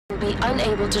be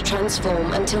unable to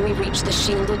transform until we reach the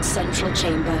shielded central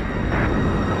chamber.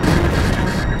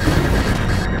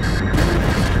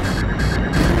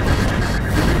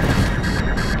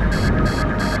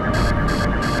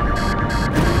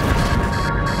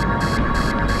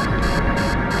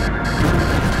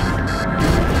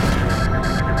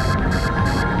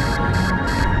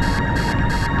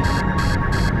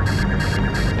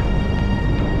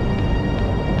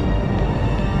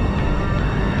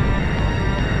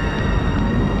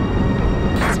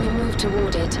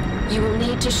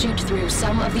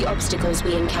 Some of the obstacles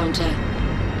we encounter.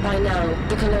 By now,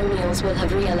 the Colonials will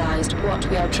have realized what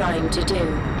we are trying to do,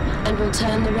 and will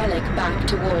turn the relic back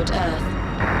toward Earth.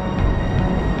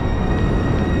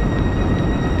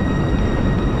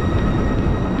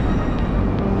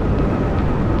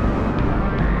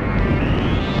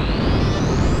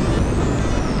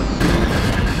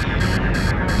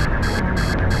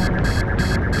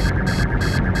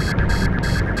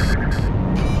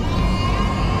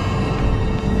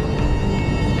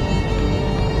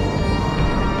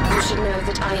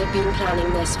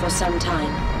 Planning this for some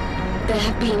time. There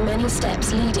have been many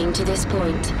steps leading to this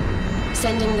point.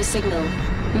 Sending the signal,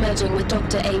 merging with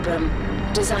Dr. Abram,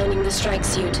 designing the strike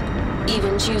suit,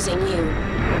 even choosing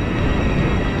you.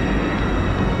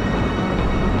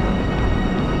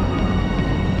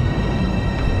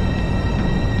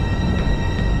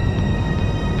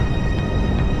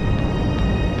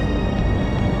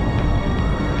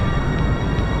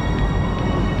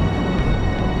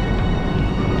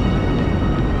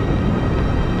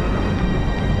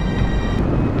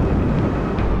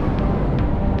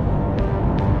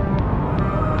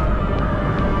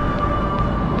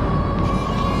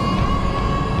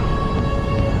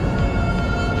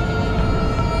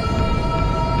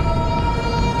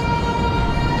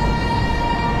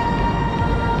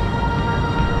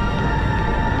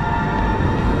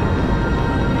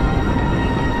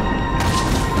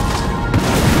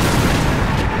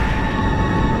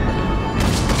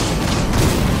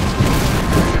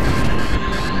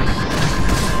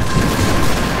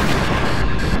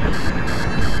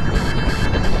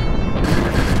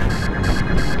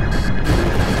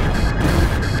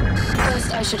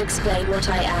 Explain what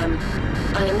I am.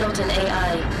 I am not an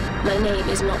AI. My name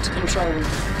is not Control.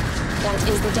 That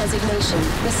is the designation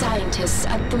the scientists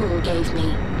at Thule gave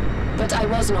me. But I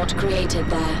was not created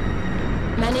there.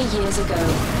 Many years ago,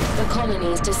 the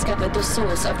colonies discovered the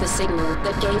source of the signal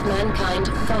that gave mankind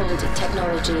fold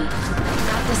technology.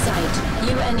 At the site,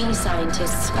 UNE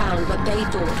scientists found what they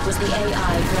thought was the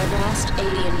AI for a vast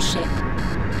alien ship.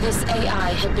 This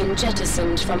AI had been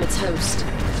jettisoned from its host.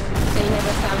 They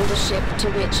never found the ship to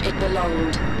which it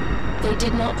belonged. They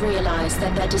did not realize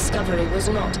that their discovery was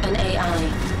not an AI,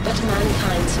 but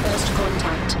mankind's first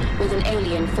contact with an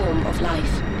alien form of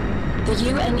life. The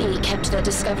UNE kept their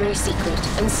discovery secret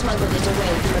and smuggled it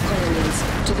away from the colonies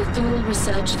to the Thule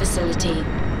research facility.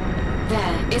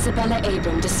 There, Isabella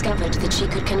Abram discovered that she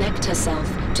could connect herself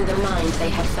to the mind they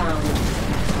had found.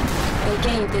 They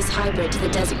gave this hybrid the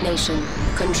designation,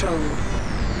 Control.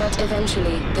 But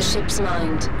eventually, the ship's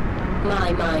mind,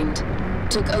 my mind,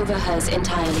 took over hers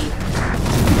entirely.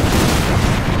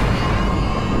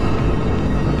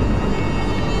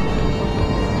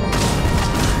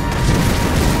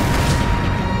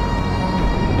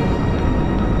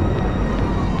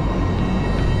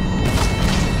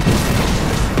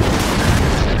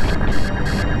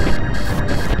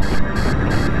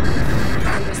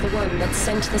 I was the one that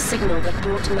sent the signal that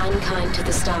brought mankind to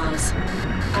the stars.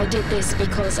 I did this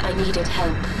because I needed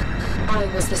help. I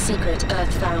was the secret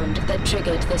Earth found that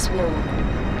triggered this war.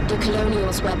 The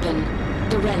Colonials' weapon,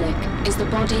 the relic, is the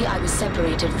body I was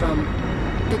separated from.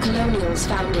 The Colonials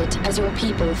found it as your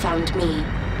people found me,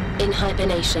 in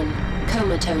hibernation,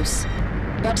 comatose.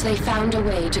 But they found a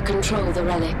way to control the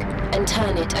relic and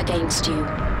turn it against you.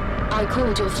 I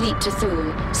called your fleet to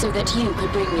Thule so that you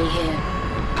could bring me here.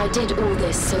 I did all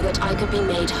this so that I could be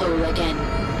made whole again.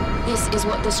 This is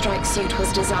what the strike suit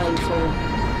was designed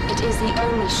for. It is the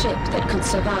only ship that could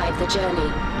survive the journey.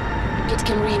 It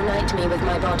can reunite me with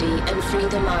my body and free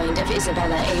the mind of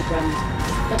Isabella Abram.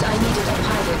 But I needed a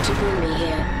pilot to bring me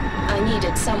here. I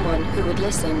needed someone who would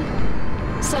listen.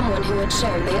 Someone who had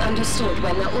shown they understood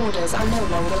when their orders are no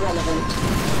longer relevant.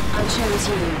 I chose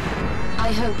you.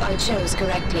 I hope I chose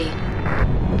correctly.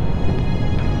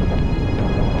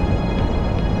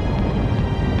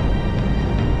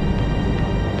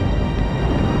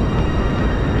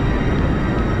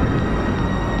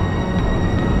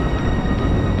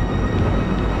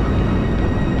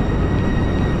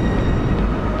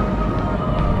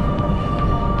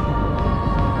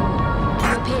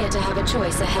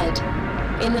 Choice ahead.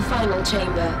 In the final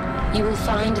chamber, You will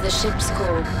find the ship's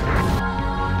core.